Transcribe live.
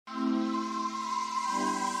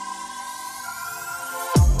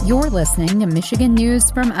You're listening to Michigan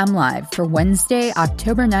News from MLive for Wednesday,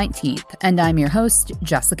 October 19th, and I'm your host,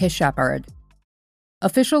 Jessica Shepard.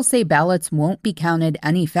 Officials say ballots won't be counted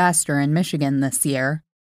any faster in Michigan this year.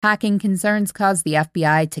 Hacking concerns caused the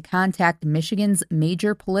FBI to contact Michigan's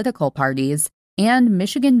major political parties, and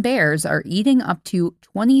Michigan bears are eating up to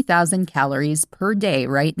 20,000 calories per day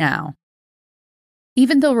right now.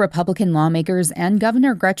 Even though Republican lawmakers and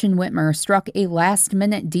Governor Gretchen Whitmer struck a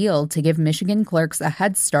last-minute deal to give Michigan clerks a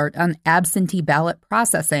head start on absentee ballot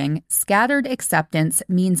processing, scattered acceptance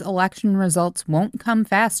means election results won't come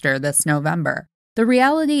faster this November. The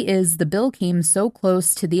reality is the bill came so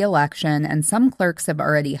close to the election, and some clerks have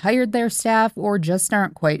already hired their staff or just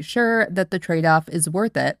aren't quite sure that the trade-off is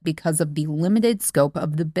worth it because of the limited scope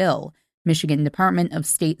of the bill, Michigan Department of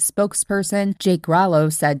State spokesperson Jake Rollo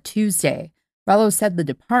said Tuesday. Rollo said the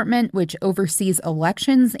department, which oversees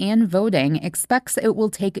elections and voting, expects it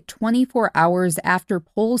will take 24 hours after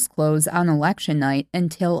polls close on election night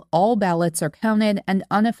until all ballots are counted and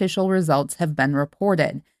unofficial results have been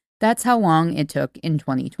reported. That's how long it took in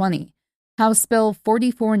 2020. House Bill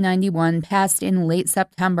 4491 passed in late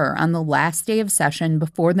September on the last day of session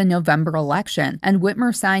before the November election, and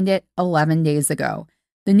Whitmer signed it 11 days ago.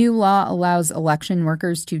 The new law allows election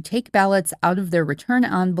workers to take ballots out of their return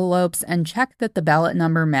envelopes and check that the ballot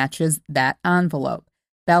number matches that envelope.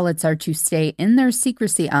 Ballots are to stay in their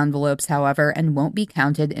secrecy envelopes, however, and won't be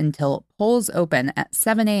counted until polls open at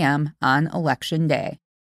 7 a.m. on Election Day.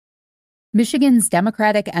 Michigan's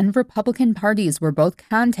Democratic and Republican parties were both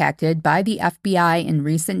contacted by the FBI in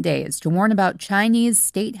recent days to warn about Chinese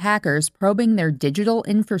state hackers probing their digital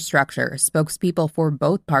infrastructure, spokespeople for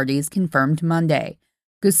both parties confirmed Monday.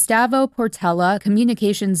 Gustavo Portela,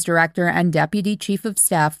 communications director and deputy chief of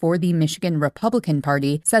staff for the Michigan Republican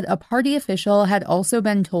Party, said a party official had also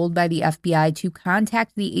been told by the FBI to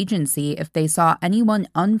contact the agency if they saw anyone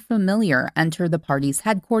unfamiliar enter the party's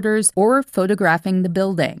headquarters or photographing the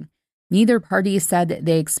building. Neither party said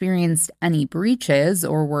they experienced any breaches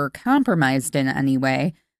or were compromised in any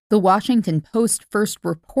way. The Washington Post first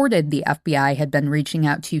reported the FBI had been reaching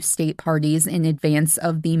out to state parties in advance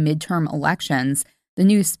of the midterm elections. The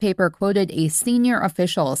newspaper quoted a senior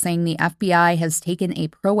official saying the FBI has taken a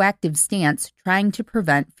proactive stance trying to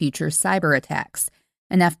prevent future cyber attacks.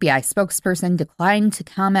 An FBI spokesperson declined to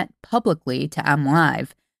comment publicly to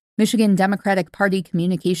MLive. Michigan Democratic Party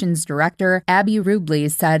Communications Director Abby Rubley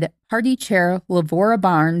said Party Chair Lavora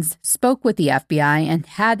Barnes spoke with the FBI and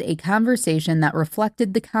had a conversation that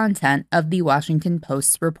reflected the content of the Washington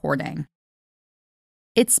Post's reporting.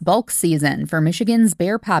 It's bulk season for Michigan's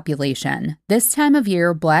bear population. This time of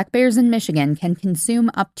year, black bears in Michigan can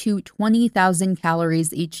consume up to 20,000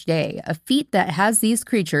 calories each day, a feat that has these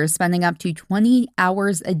creatures spending up to 20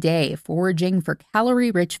 hours a day foraging for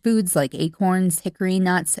calorie-rich foods like acorns, hickory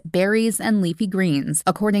nuts, berries, and leafy greens,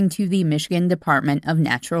 according to the Michigan Department of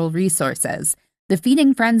Natural Resources. The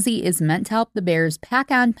feeding frenzy is meant to help the bears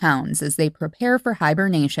pack on pounds as they prepare for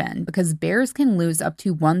hibernation because bears can lose up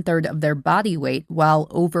to 1/3 of their body weight while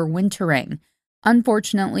overwintering.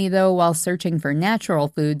 Unfortunately, though, while searching for natural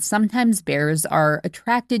food, sometimes bears are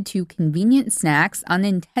attracted to convenient snacks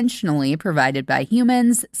unintentionally provided by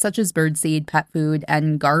humans, such as birdseed, pet food,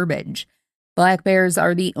 and garbage. Black bears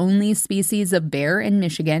are the only species of bear in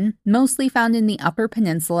Michigan, mostly found in the Upper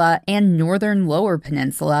Peninsula and northern Lower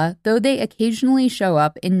Peninsula, though they occasionally show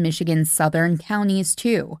up in Michigan's southern counties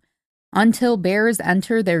too. Until bears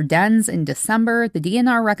enter their dens in December, the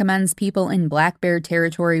DNR recommends people in black bear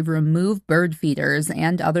territory remove bird feeders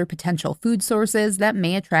and other potential food sources that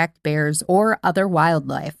may attract bears or other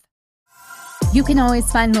wildlife. You can always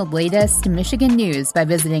find the latest Michigan news by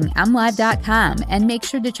visiting mlive.com, and make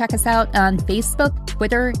sure to check us out on Facebook,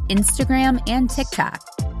 Twitter, Instagram, and TikTok.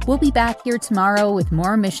 We'll be back here tomorrow with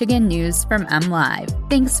more Michigan news from MLive.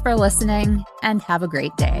 Thanks for listening, and have a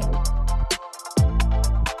great day.